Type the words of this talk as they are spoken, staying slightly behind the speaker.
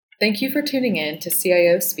Thank you for tuning in to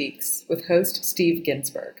CIO Speaks with host Steve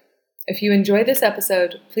Ginsburg. If you enjoy this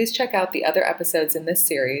episode, please check out the other episodes in this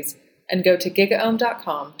series and go to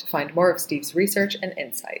gigaom.com to find more of Steve's research and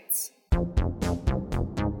insights.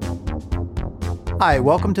 Hi,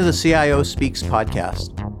 welcome to the CIO Speaks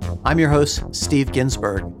podcast. I'm your host, Steve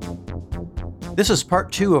Ginsburg. This is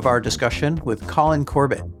part 2 of our discussion with Colin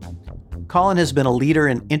Corbett. Colin has been a leader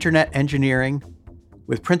in internet engineering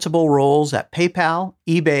with principal roles at PayPal,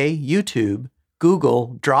 eBay, YouTube,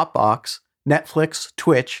 Google, Dropbox, Netflix,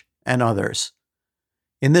 Twitch, and others.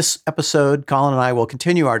 In this episode, Colin and I will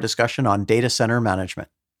continue our discussion on data center management.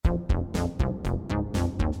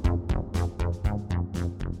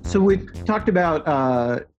 So we've talked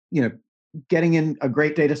about, getting in a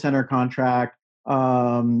great data center contract,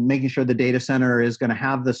 making sure the data center is going to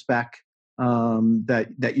have the spec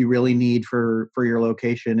that you really need for your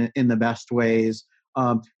location in the best ways.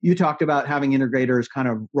 You talked about having integrators kind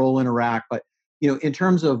of roll in a rack, but in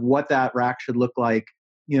terms of what that rack should look like,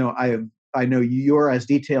 I know you're as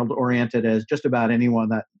detailed oriented as just about anyone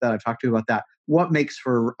that I've talked to about that. What makes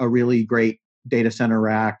for a really great data center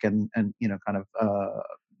rack and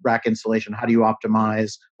rack installation? How do you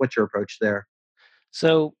optimize? What's your approach there?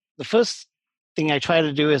 So the first thing I try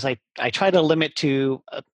to do is I try to limit to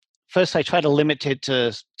first I try to limit it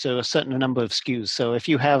to a certain number of SKUs. So if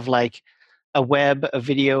you have like a web, a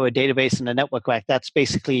video, a database, and a network rack, that's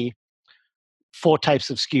basically 4 types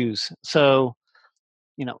of SKUs. So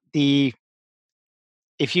if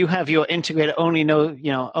you have your integrator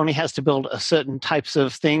only has to build a certain types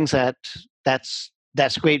of things, that's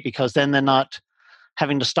great, because then they're not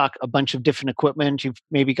having to stock a bunch of different equipment. You've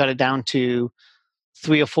maybe got it down to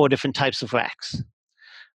 3 or 4 different types of racks.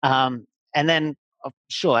 And then,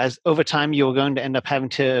 sure, as over time, you're going to end up having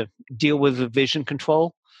to deal with revision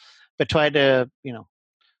control, but try to,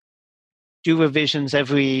 do revisions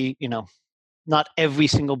every, not every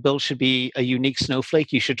single build should be a unique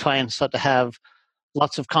snowflake. You should try and start to have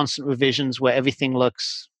lots of constant revisions where everything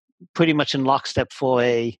looks pretty much in lockstep for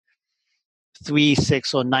a 3,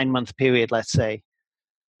 6, or 9 month period, let's say.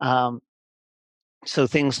 So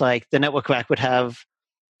things like the network rack would have,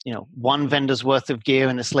 one vendor's worth of gear,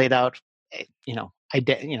 and it's laid out,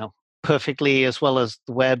 perfectly, as well as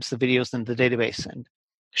the webs, the videos, and the database. And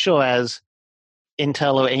sure, as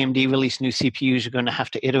Intel or AMD release new CPUs, you're going to have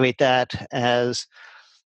to iterate that. As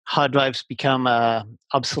hard drives become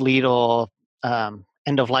obsolete or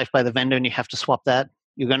end of life by the vendor, and you have to swap that,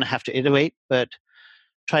 you're going to have to iterate. But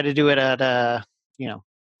try to do it at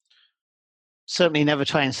certainly never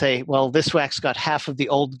try and say, well, this rack's got half of the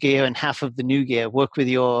old gear and half of the new gear. Work with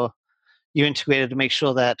your integrator to make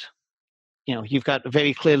sure that you've got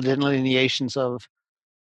very clear delineations of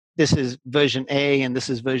this is version A and this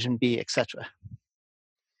is version B, etc.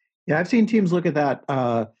 Yeah, I've seen teams look at that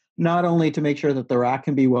not only to make sure that the rack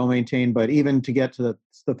can be well maintained, but even to get to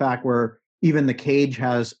the fact where even the cage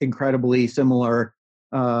has incredibly similar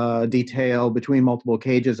detail between multiple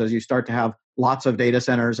cages, as you start to have lots of data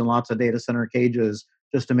centers and lots of data center cages,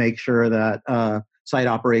 just to make sure that site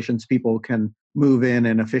operations people can move in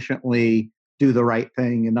and efficiently do the right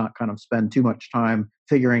thing and not kind of spend too much time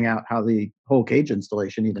figuring out how the whole cage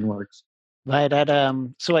installation even works. Right.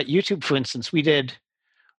 So at YouTube, for instance, we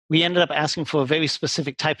ended up asking for a very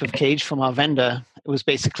specific type of cage from our vendor. It was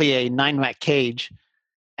basically a 9-rack cage.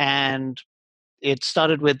 And it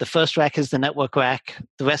started with the first rack is the network rack.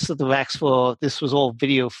 The rest of the racks this was all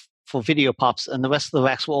video for video pops, and the rest of the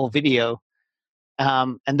racks were all video.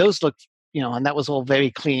 And those looked, and that was all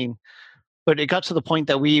very clean. But it got to the point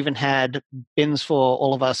that we even had bins for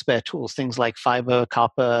all of our spare tools, things like fiber,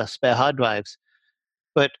 copper, spare hard drives.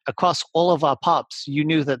 But across all of our pops, you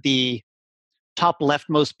knew that the top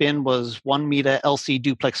leftmost bin was 1 meter LC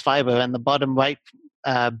duplex fiber, and the bottom right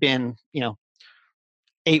bin,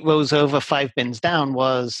 8 rows over, 5 bins down,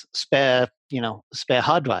 was spare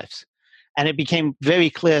hard drives. And it became very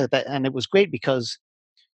clear that, and it was great because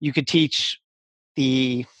you could teach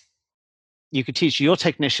your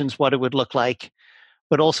technicians what it would look like,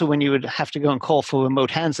 but also when you would have to go and call for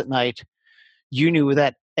remote hands at night, you knew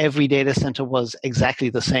that every data center was exactly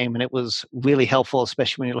the same, and it was really helpful,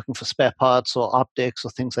 especially when you're looking for spare parts or optics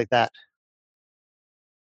or things like that.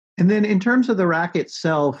 And then in terms of the rack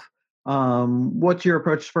itself, what's your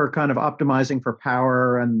approach for kind of optimizing for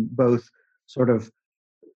power and both sort of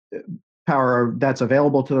power that's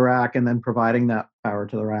available to the rack and then providing that power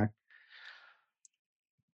to the rack?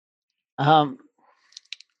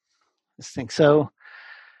 So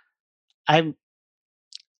I'm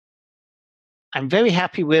very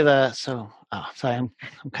happy with sorry, I'm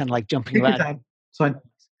kind of like jumping Take around. your time. It's fine.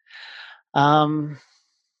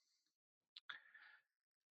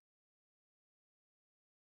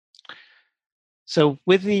 So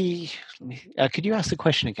with the, could you ask the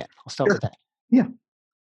question again? I'll start with that. Yeah.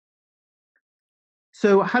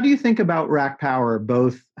 So how do you think about rack power,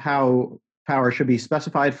 both how power should be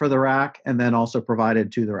specified for the rack and then also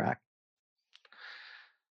provided to the rack?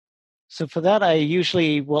 So for that, I'll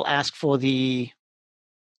usually ask for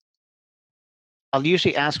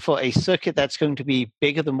a circuit that's going to be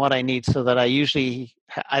bigger than what I need, so that I usually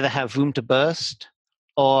either have room to burst,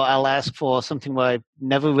 or I'll ask for something where I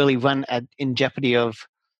never really run in jeopardy of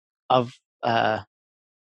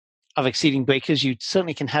exceeding breakers. You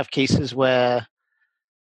certainly can have cases where,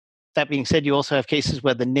 that being said, you also have cases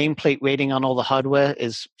where the nameplate rating on all the hardware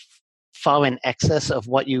is far in excess of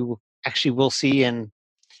what you actually will see in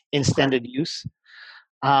standard use.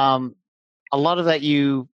 A lot of that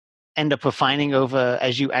you end up refining over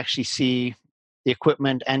as you actually see the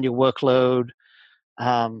equipment and your workload.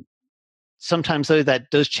 Sometimes, though, that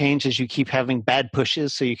does change as you keep having bad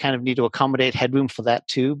pushes, so you kind of need to accommodate headroom for that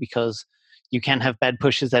too, because you can have bad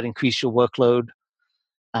pushes that increase your workload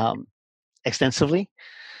extensively.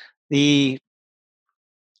 But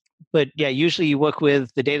yeah, usually you work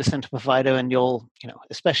with the data center provider, and you'll,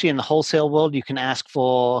 especially in the wholesale world, you can ask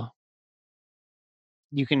for,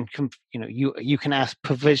 you can ask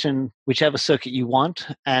provision whichever circuit you want.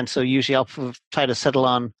 And so usually I'll try to settle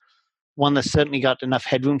on one that's certainly got enough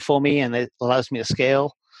headroom for me and it allows me to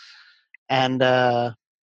scale. And yeah,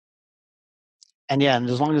 and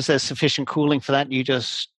as long as there's sufficient cooling for that, you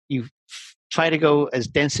try to go as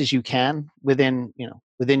dense as you can within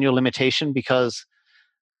your limitation, because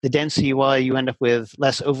the denser you are, you end up with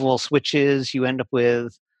less overall switches, you end up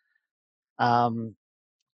with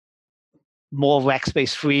more rack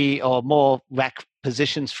space free or more rack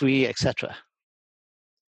positions free, etc.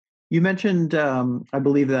 You mentioned, I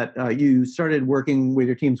believe that you started working with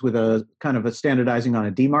your teams with a kind of a standardizing on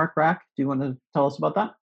a DMARC rack. Do you want to tell us about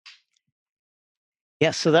that?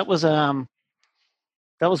 Yes, so that was one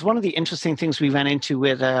of the interesting things we ran into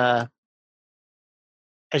with as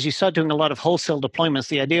you start doing a lot of wholesale deployments.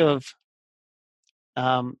 The idea of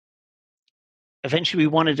eventually we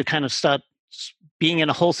wanted to kind of start being in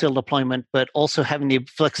a wholesale deployment, but also having the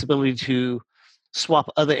flexibility to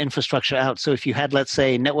swap other infrastructure out. So if you had, let's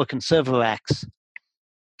say, network and server racks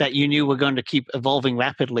that you knew were going to keep evolving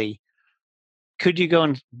rapidly, could you go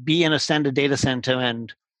and be in a standard data center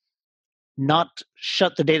and not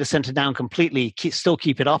shut the data center down completely, still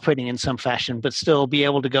keep it operating in some fashion, but still be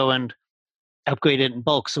able to go and upgrade it in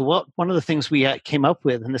bulk? So one of the things we came up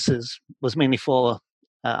with, and this was mainly for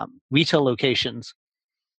retail locations,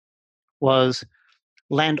 was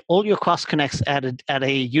land all your cross connects at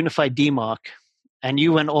a unified DMARC, and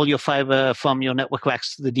you run all your fiber from your network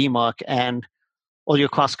racks to the DMARC, and all your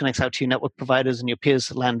cross connects out to your network providers and your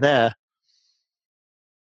peers land there.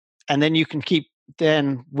 And then you can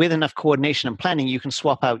then with enough coordination and planning, you can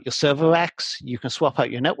swap out your server racks, you can swap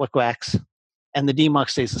out your network racks, and the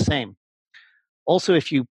DMARC stays the same. Also,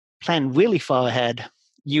 if you plan really far ahead,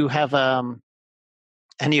 you have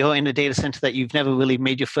and you're in a data center that you've never really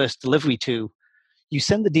made your first delivery to, you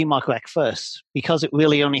send the DMARC rack first, because it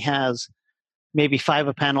really only has maybe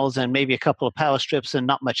fiber panels and maybe a couple of power strips and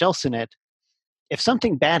not much else in it. If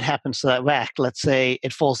something bad happens to that rack, let's say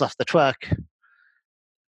it falls off the truck,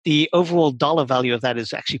 the overall dollar value of that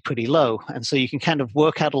is actually pretty low. And so you can kind of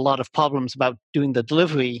work out a lot of problems about doing the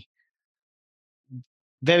delivery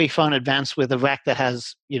very far in advance with a rack that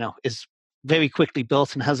has, is very quickly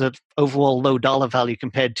built and has an overall low dollar value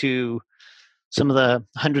compared to some of the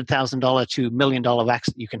 $100,000 to $1 million racks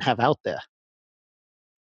that you can have out there.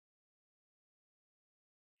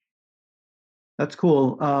 That's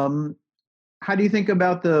cool. How do you think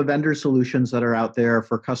about the vendor solutions that are out there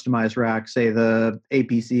for customized racks, say the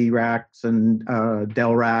APC racks and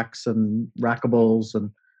Dell racks and Rackables, and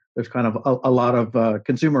there's kind of a lot of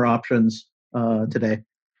consumer options today?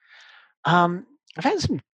 I've had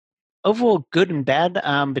some overall good and bad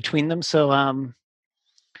between them. So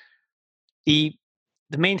the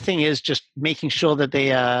main thing is just making sure that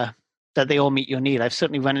they all meet your need. I've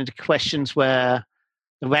certainly run into questions where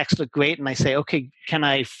the racks look great, and I say, okay, can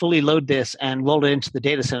I fully load this and roll it into the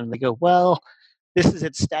data center? And they go, well, this is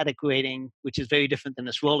its static rating, which is very different than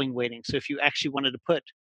its rolling rating. So if you actually wanted to put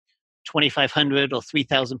 2,500 or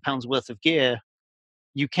 3,000 pounds worth of gear,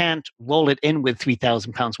 you can't roll it in with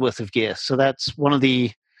 3,000 pounds worth of gear. So that's one of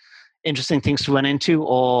the interesting things to run into.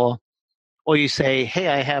 Or you say, hey,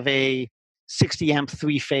 I have a 60 amp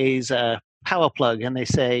 3-phase power plug, and they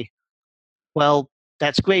say, well,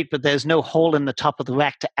 that's great, but there's no hole in the top of the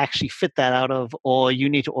rack to actually fit that out of, or you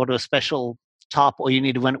need to order a special top, or you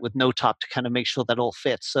need to run it with no top to kind of make sure that all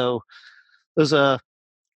fits. So those are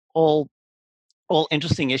all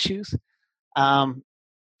interesting issues. Um,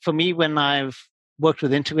 for me, when I've worked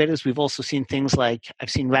with integrators, we've also seen things like I've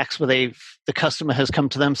seen racks where the customer has come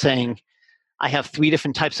to them saying, I have 3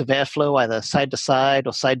 different types of airflow, either side to side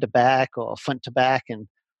or side to back or front to back, and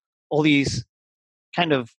all these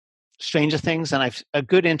kind of stranger things. And a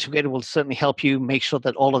good integrator will certainly help you make sure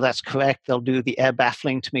that all of that's correct. They'll do the air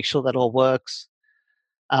baffling to make sure that all works.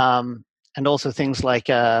 And also things like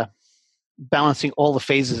balancing all the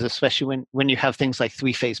phases, especially when you have things like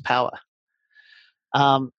 3-phase power.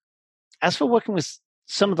 As for working with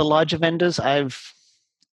some of the larger vendors, I've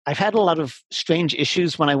had a lot of strange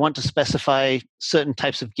issues when I want to specify certain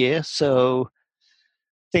types of gear. So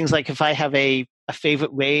things like if I have a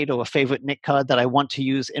favorite RAID or a favorite NIC card that I want to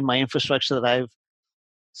use in my infrastructure that I've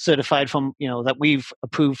certified from, that we've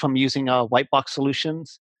approved from using our white box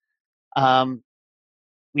solutions.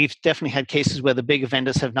 We've definitely had cases where the bigger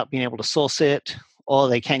vendors have not been able to source it, or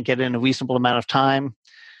they can't get it in a reasonable amount of time.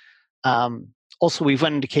 Also, we've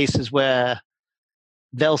run into cases where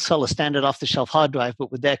they'll sell a standard off-the-shelf hard drive,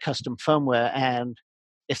 but with their custom firmware, and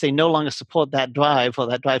if they no longer support that drive, or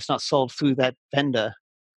that drive's not sold through that vendor,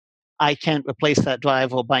 I can't replace that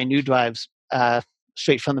drive or buy new drives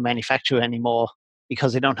straight from the manufacturer anymore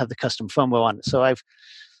because they don't have the custom firmware on it. So I've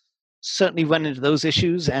certainly run into those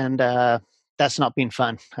issues, and that's not been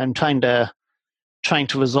fun. I'm trying to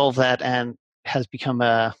resolve that, and has become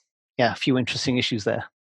a few interesting issues there.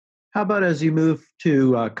 How about as you move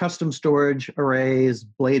to custom storage arrays,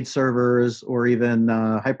 blade servers, or even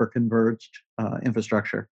hyperconverged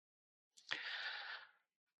infrastructure?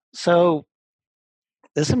 So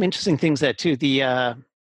there's some interesting things there too. A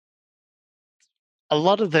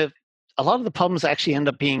lot of the problems actually end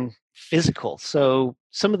up being physical. So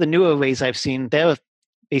some of the newer arrays I've seen, they're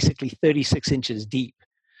basically 36 inches deep.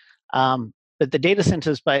 But the data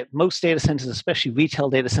centers, most data centers, especially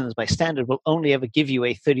retail data centers by standard, will only ever give you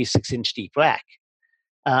a 36-inch deep rack.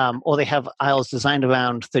 Or they have aisles designed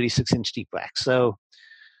around 36-inch deep racks. So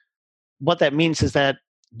what that means is that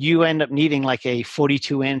you end up needing like a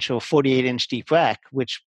 42-inch or 48-inch deep rack,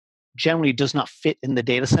 which generally does not fit in the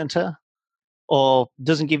data center or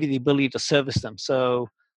doesn't give you the ability to service them. So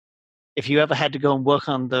if you ever had to go and work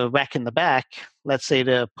on the rack in the back, let's say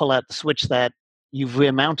to pull out the switch that you've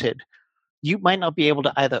rear mounted, you might not be able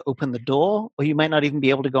to either open the door, or you might not even be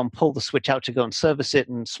able to go and pull the switch out to go and service it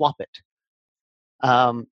and swap it.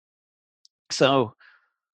 So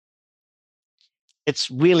it's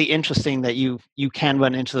really interesting that you can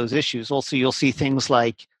run into those issues. Also, you'll see things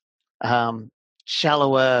like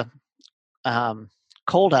shallower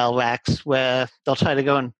cold aisle racks where they'll try to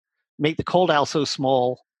go and make the cold aisle so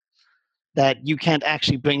small that you can't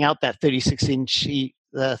actually bring out that 36-inch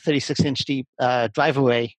deep drive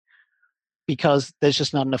array, because there's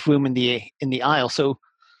just not enough room in the aisle. So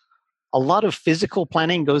a lot of physical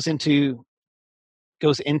planning goes into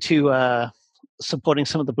supporting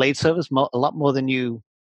some of the blade servers, a lot more than you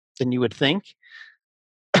would think.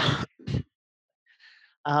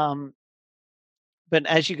 But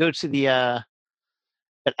as you go to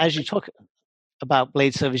but as you talk about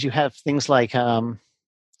blade servers, you have things like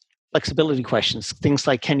flexibility questions. Things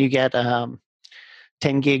like, can you get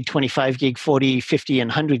 10 gig, 25 gig, 40, 50, and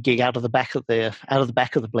 100 gig out of the back of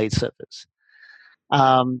the blade servers?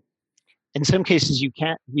 In some cases, you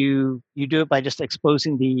can't. You do it by just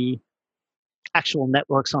exposing the actual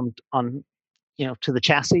networks on to the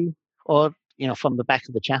chassis, or from the back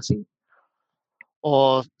of the chassis.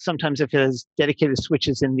 Or sometimes if there's dedicated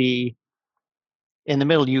switches in the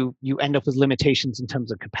middle, you end up with limitations in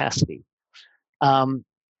terms of capacity.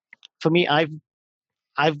 For me,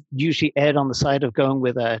 I've usually erred on the side of going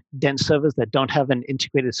with dense servers that don't have an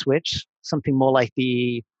integrated switch, something more like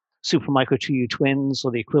the Supermicro 2U Twins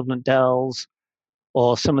or the equivalent Dells,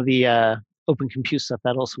 or some of the Open Compute stuff.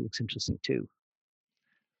 That also looks interesting too.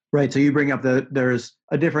 Right. So you bring up there's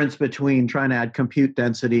a difference between trying to add compute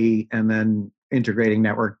density and then integrating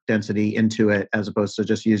network density into it, as opposed to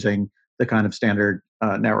just using the kind of standard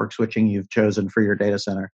network switching you've chosen for your data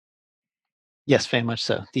center. Yes, very much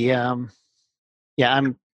so.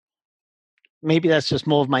 I'm maybe that's just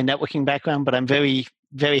more of my networking background, but I'm very,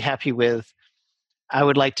 very happy with. I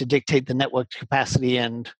would like to dictate the network capacity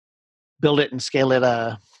and build it and scale it,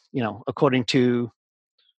 according to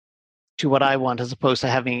what I want, as opposed to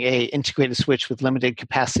having a integrated switch with limited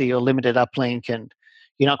capacity or limited uplink, and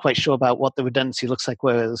you're not quite sure about what the redundancy looks like.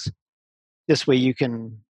 Whereas this way, you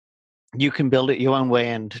can build it your own way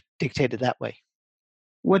and dictate it that way.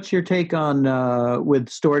 What's your take on with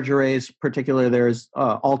storage arrays? Particularly, there's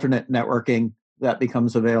alternate networking that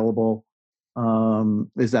becomes available.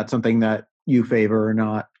 Is that something that you favor or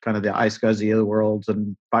not? Kind of the iSCSI of the world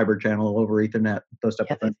and fiber channel over Ethernet, those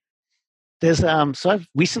type of things. There's so I've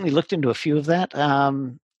recently looked into a few of that.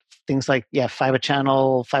 Things like fiber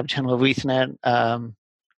channel over Ethernet,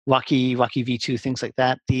 Rocky V2, things like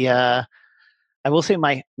that. I will say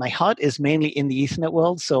my heart is mainly in the Ethernet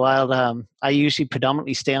world, so I usually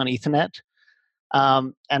predominantly stay on Ethernet.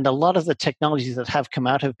 And a lot of the technologies that have come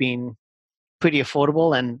out have been pretty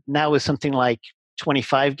affordable. And now with something like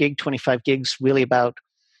 25 gigs really about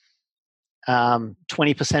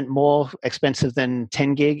 20% more expensive than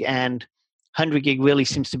 10 gig, and 100 gig really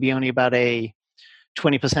seems to be only about a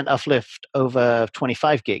 20% uplift over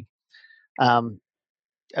 25 gig.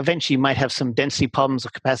 Eventually, you might have some density problems or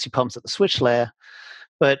capacity problems at the switch layer,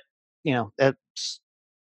 but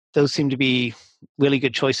those seem to be really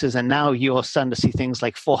good choices. And now you're starting to see things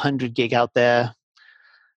like 400 gig out there,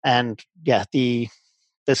 and there's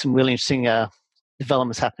some really interesting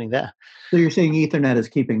developments happening there. So you're saying Ethernet is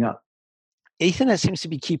keeping up? Ethernet seems to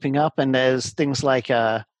be keeping up, and there's things like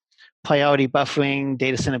priority buffering,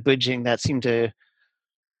 data center bridging that seem to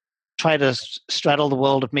try to straddle the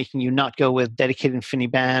world of making you not go with dedicated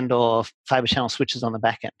InfiniBand or fiber channel switches on the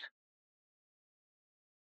back end.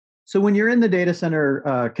 So when you're in the data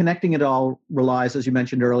center, connecting it all relies, as you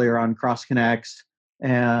mentioned earlier, on cross connects.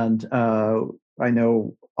 And I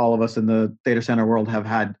know all of us in the data center world have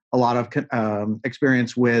had a lot of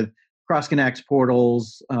experience with cross connects,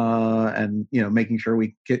 portals, and making sure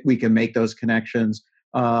we can make those connections.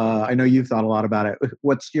 I know you've thought a lot about it.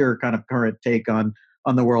 What's your kind of current take on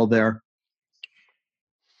the world there?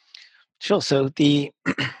 Sure. So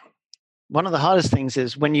one of the hardest things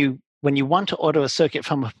is when you want to order a circuit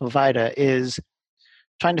from a provider is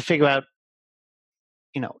trying to figure out,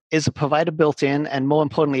 is a provider built in? And more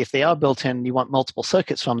importantly, if they are built in, you want multiple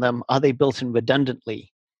circuits from them. Are they built in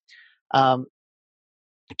redundantly?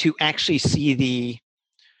 To actually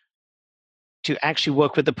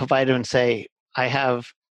work with the provider and say, I have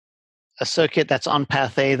a circuit that's on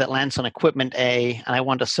path A that lands on equipment A, and I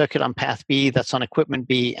want a circuit on path B that's on equipment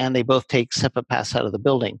B, and they both take separate paths out of the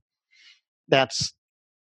building. That's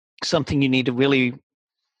something you need to really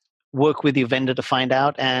work with your vendor to find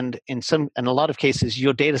out. And in a lot of cases,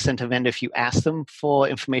 your data center vendor, if you ask them for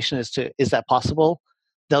information as to is that possible,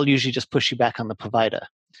 they'll usually just push you back on the provider.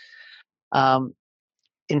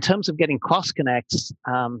 In terms of getting cross connects,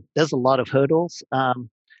 there's a lot of hurdles.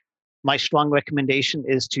 My strong recommendation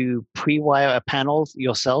is to pre-wire a panel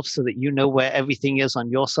yourself so that you know where everything is on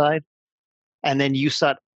your side, and then you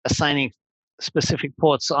start assigning specific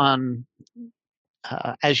ports on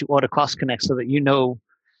as you order cross connects, so that you know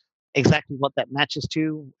exactly what that matches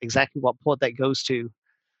to, exactly what port that goes to,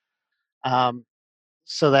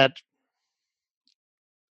 so that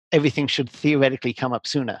everything should theoretically come up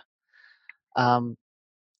sooner.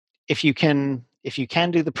 If you can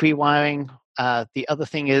do the pre-wiring, the other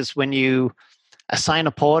thing is when you assign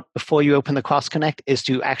a port before you open the cross connect is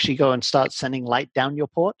to actually go and start sending light down your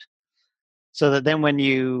port, so that then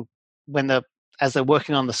as they're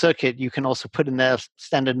working on the circuit, you can also put in their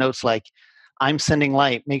standard notes like, I'm sending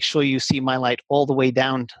light, make sure you see my light all the way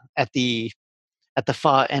down at the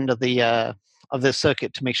far end of the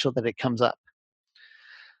circuit to make sure that it comes up.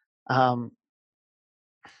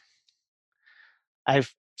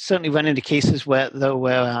 I've certainly run into cases where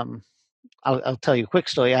I'll tell you a quick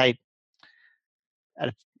story. I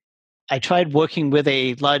tried working with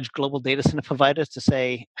a large global data center provider to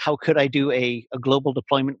say, how could I do a global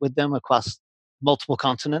deployment with them across multiple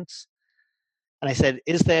continents? And I said,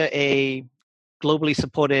 is there a globally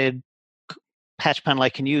supported patch panel I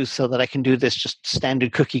can use so that I can do this just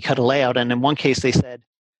standard cookie cutter layout? And in one case, they said,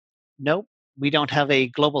 nope, we don't have a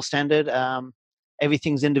global standard.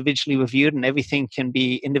 Everything's individually reviewed and everything can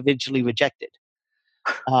be individually rejected.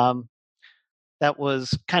 That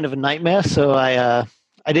was kind of a nightmare. So I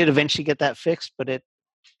did eventually get that fixed, but it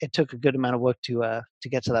took a good amount of work to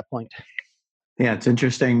get to that point. Yeah, it's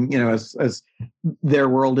interesting, as their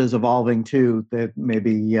world is evolving too, that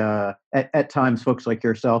maybe at times folks like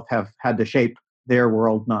yourself have had to shape their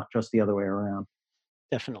world, not just the other way around.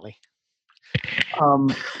 Definitely.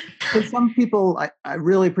 For some people, I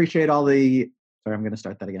really appreciate all the, sorry, I'm going to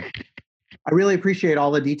start that again. I really appreciate all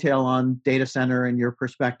the detail on data center and your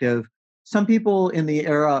perspective. Some people in the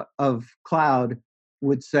era of cloud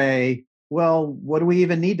would say, well, what do we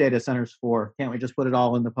even need data centers for? Can't we just put it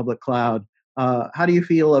all in the public cloud? How do you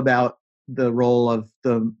feel about the role of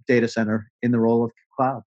the data center in the role of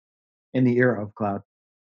cloud, in the era of cloud?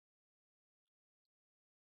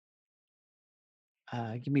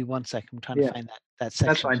 Give me 1 second. I'm trying to find that section.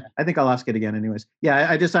 That's fine. I think I'll ask it again anyways. Yeah,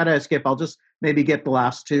 I decided to skip. I'll just maybe get the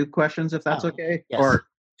last two questions if that's okay. Yes. Or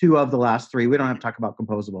two of the last three. We don't have to talk about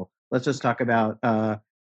composable. Let's just talk about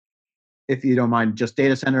if you don't mind, just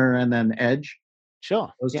data center and then edge,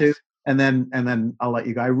 Sure. those Yes. two, and then I'll let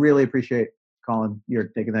you go. I really appreciate, Colin, you're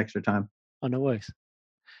taking the extra time. Oh, no worries.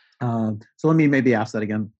 So let me maybe ask that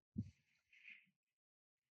again.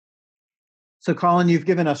 So, Colin, you've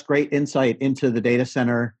given us great insight into the data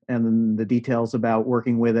center and the details about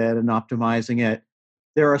working with it and optimizing it.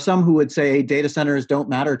 There are some who would say data centers don't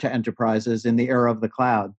matter to enterprises in the era of the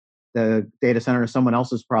cloud. The data center is someone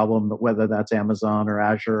else's problem, whether that's Amazon or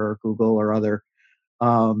Azure or Google or other.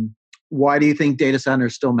 Why do you think data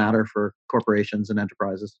centers still matter for corporations and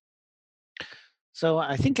enterprises? So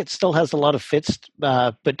I think it still has a lot of fits,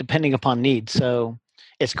 but depending upon need. So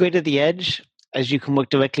it's great at the edge, as you can work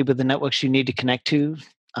directly with the networks you need to connect to.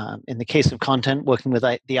 In the case of content, working with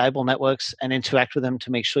the eyeball networks and interact with them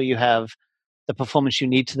to make sure you have the performance you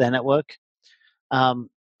need to their network. Um,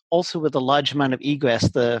 Also, with a large amount of egress,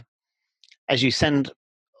 as you send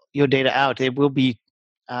your data out,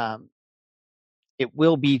 um, it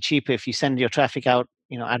will be cheaper if you send your traffic out,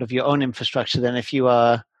 out of your own infrastructure than if you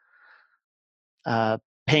are uh,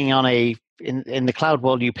 paying on in the cloud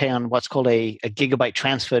world, you pay on what's called a gigabyte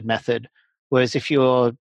transferred method. Whereas if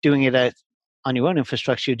you're doing it on your own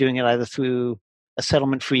infrastructure, you're doing it either through a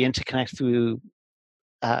settlement free interconnect through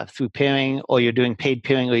peering, or you're doing paid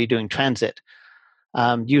peering, or you're doing transit.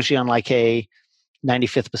 Usually on like a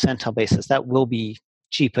 95th percentile basis, that will be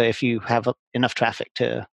cheaper if you have enough traffic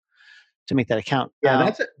to make that account. Yeah,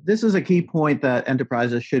 this is a key point that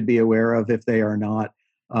enterprises should be aware of if they are not,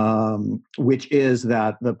 which is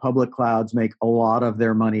that the public clouds make a lot of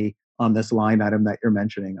their money on this line item that you're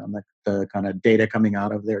mentioning, on the kind of data coming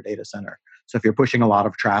out of their data center. So if you're pushing a lot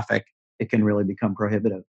of traffic, it can really become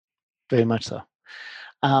prohibitive. Very much so.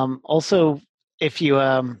 Also, if you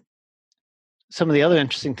some of the other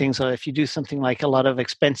interesting things are if you do something like a lot of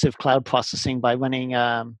expensive cloud processing by running,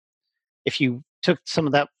 if you took some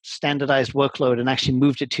of that standardized workload and actually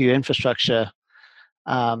moved it to your infrastructure,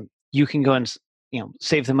 you can go and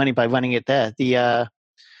save the money by running it there.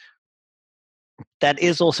 That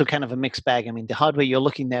is also kind of a mixed bag. I mean, the hardware you're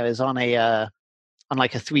looking there is on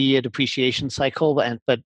like a 3-year depreciation cycle,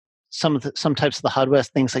 but some types of the hardware,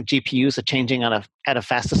 things like GPUs, are changing at a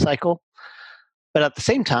faster cycle. But at the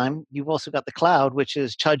same time, you've also got the cloud, which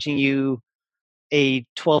is charging you a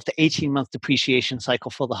 12 to 18 month depreciation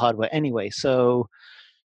cycle for the hardware anyway. So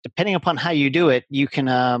depending upon how you do it, you can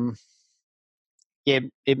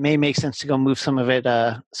it may make sense to go move some of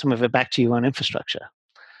it back to your own infrastructure.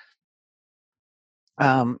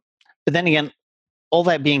 But then again, all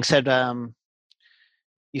that being said,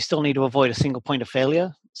 you still need to avoid a single point of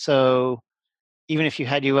failure. So even if you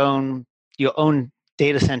had your own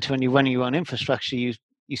data center and you're running your own infrastructure, you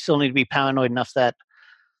still need to be paranoid enough that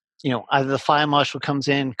either the fire marshal comes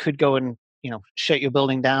in, could go and shut your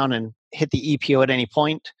building down and hit the EPO at any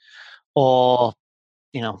point, or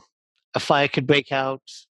a fire could break out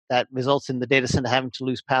that results in the data center having to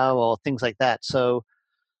lose power or things like that. So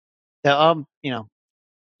there are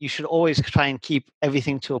you should always try and keep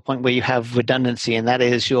everything to a point where you have redundancy, and that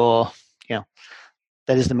is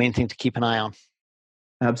that is the main thing to keep an eye on.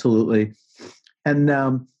 Absolutely.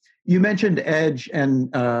 And you mentioned edge, and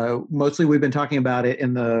mostly we've been talking about it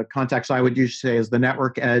in the context I would usually say is the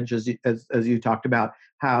network edge, as you talked about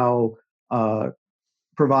how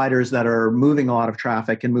providers that are moving a lot of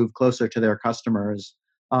traffic can move closer to their customers.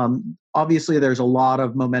 Obviously, there's a lot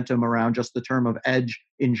of momentum around just the term of edge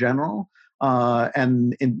in general,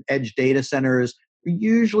 and in edge data centers, we're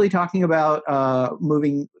usually talking about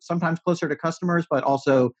moving sometimes closer to customers, but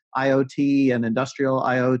also IoT and industrial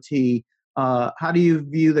IoT. How do you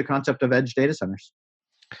view the concept of edge data centers?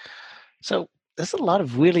 So there's a lot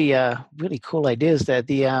of really cool ideas there.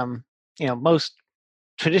 Most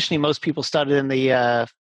traditionally, most people started in the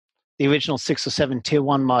original 6 or 7 tier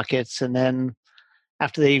 1 markets, and then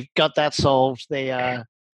after they got that solved, they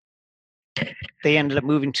ended up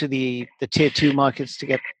moving to the tier 2 markets to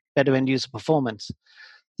get better end user performance.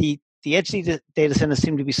 The edge data centers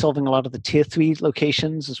seem to be solving a lot of the tier 3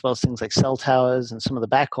 locations, as well as things like cell towers and some of the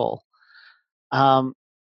backhaul. In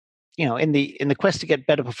the quest to get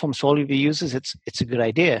better performance for all of your users, it's a good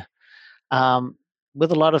idea.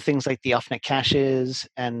 With a lot of things like the off-net caches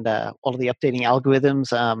and all of the updating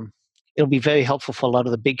algorithms, it'll be very helpful for a lot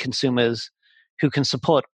of the big consumers who can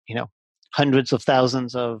support hundreds of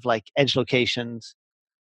thousands of like edge locations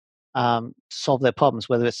to solve their problems,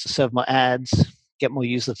 whether it's to serve more ads, get more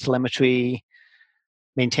user telemetry,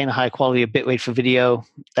 maintain a high quality of bitrate for video.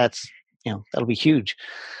 That'll be huge.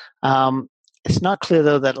 It's not clear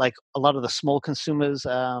though that like a lot of the small consumers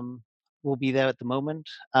will be there at the moment.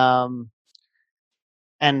 And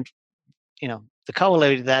the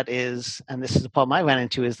corollary to that is, and this is the problem I ran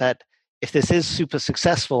into, is that if this is super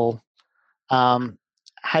successful,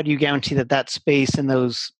 how do you guarantee that that space in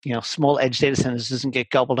those small edge data centers doesn't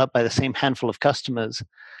get gobbled up by the same handful of customers,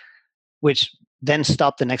 which then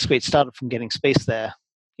stop the next great startup from getting space there,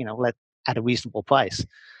 at a reasonable price.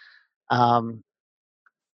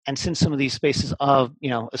 And since some of these spaces are,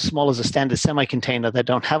 as small as a standard semi-container that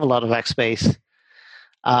don't have a lot of rack space,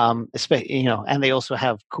 and they also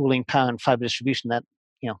have cooling, power, and fiber distribution, that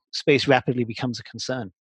space rapidly becomes a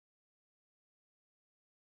concern.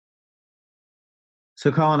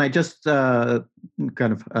 So, Colin, I just kind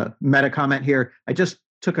of meta comment here. I just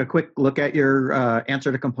took a quick look at your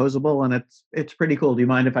answer to composable, and it's pretty cool. Do you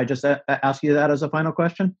mind if I just ask you that as a final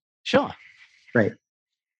question? Sure. Great.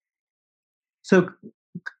 So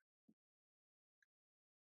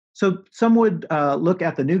some would look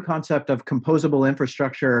at the new concept of composable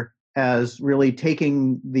infrastructure as really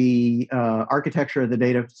taking the architecture of the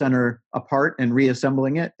data center apart and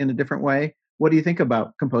reassembling it in a different way. What do you think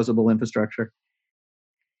about composable infrastructure?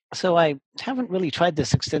 So I haven't really tried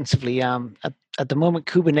this extensively. At the moment,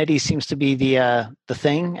 Kubernetes seems to be the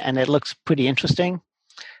thing, and it looks pretty interesting.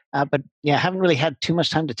 But yeah, I haven't really had too much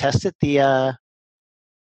time to test it. That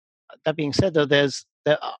being said, though, there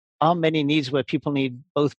are many needs where people need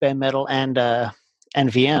both bare metal and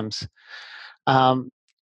VMs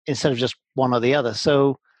instead of just one or the other.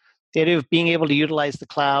 So the idea of being able to utilize the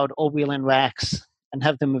cloud or wheel-in racks and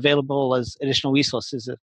have them available as additional resources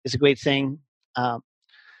is a great thing.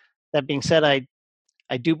 That being said, I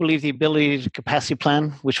do believe the ability to capacity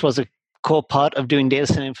plan, which was a core part of doing data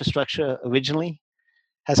center infrastructure originally,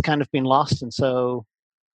 has kind of been lost. And so,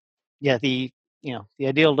 yeah, the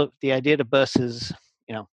idea to burst is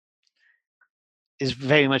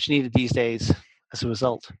very much needed these days as a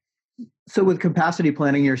result. So with capacity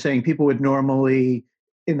planning, you're saying people would normally,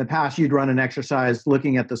 in the past, you'd run an exercise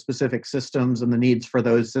looking at the specific systems and the needs for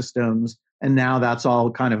those systems, and now that's all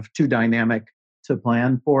kind of too dynamic to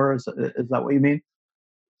plan for? Is that what you mean?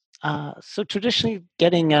 So traditionally,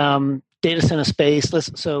 getting data center space.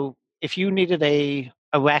 So if you needed a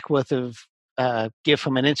rack worth of gear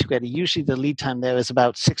from an integrator, usually the lead time there is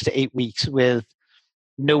about 6 to 8 weeks with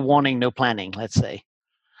no warning, no planning, let's say.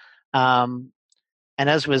 And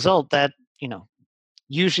as a result, that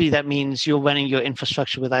usually that means you're running your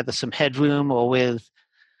infrastructure with either some headroom or with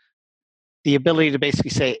the ability to basically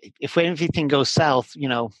say, if everything goes south,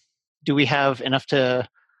 do we have enough to,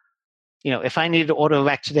 if I need to order a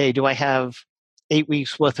rack today, do I have 8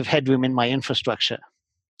 weeks worth of headroom in my infrastructure?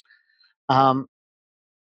 Now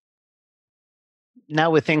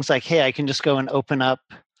with things like, hey, I can just go and open up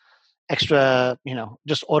extra,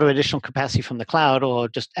 just order additional capacity from the cloud, or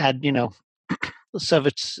just add,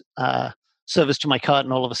 service to my cart,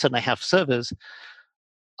 and all of a sudden I have servers.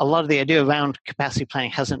 A lot of the idea around capacity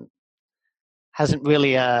planning hasn't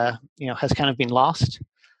really, has kind of been lost.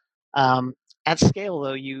 At scale,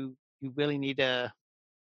 though, you really need to,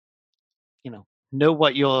 know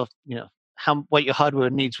what your, what your hardware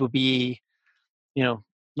needs will be,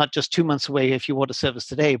 not just 2 months away if you order service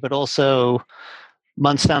today, but also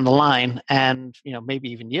months down the line, and maybe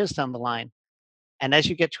even years down the line. And as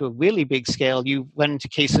you get to a really big scale, you run into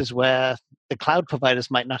cases where the cloud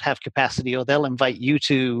providers might not have capacity, or they'll invite you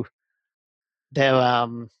to their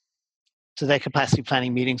capacity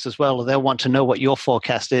planning meetings as well, or they'll want to know what your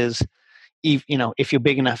forecast is, if you're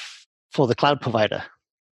big enough for the cloud provider.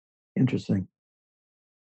 Interesting.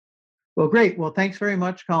 Well, great. Well, thanks very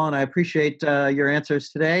much, Colin. I appreciate your answers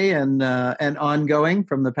today and ongoing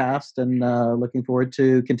from the past, and looking forward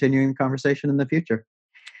to continuing the conversation in the future.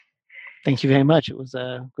 Thank you very much. It was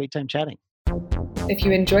a great time chatting. If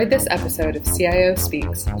you enjoyed this episode of CIO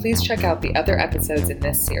Speaks, please check out the other episodes in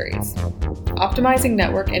this series. Optimizing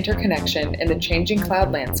network interconnection in the changing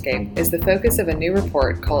cloud landscape is the focus of a new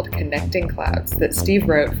report called Connecting Clouds that Steve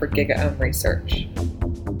wrote for GigaOM Research.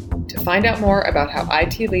 To find out more about how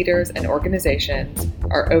IT leaders and organizations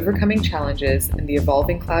are overcoming challenges in the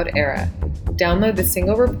evolving cloud era, download the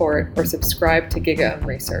single report or subscribe to GigaOM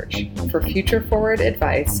Research for future-forward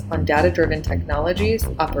advice on data-driven technologies,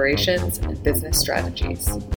 operations, and business strategies.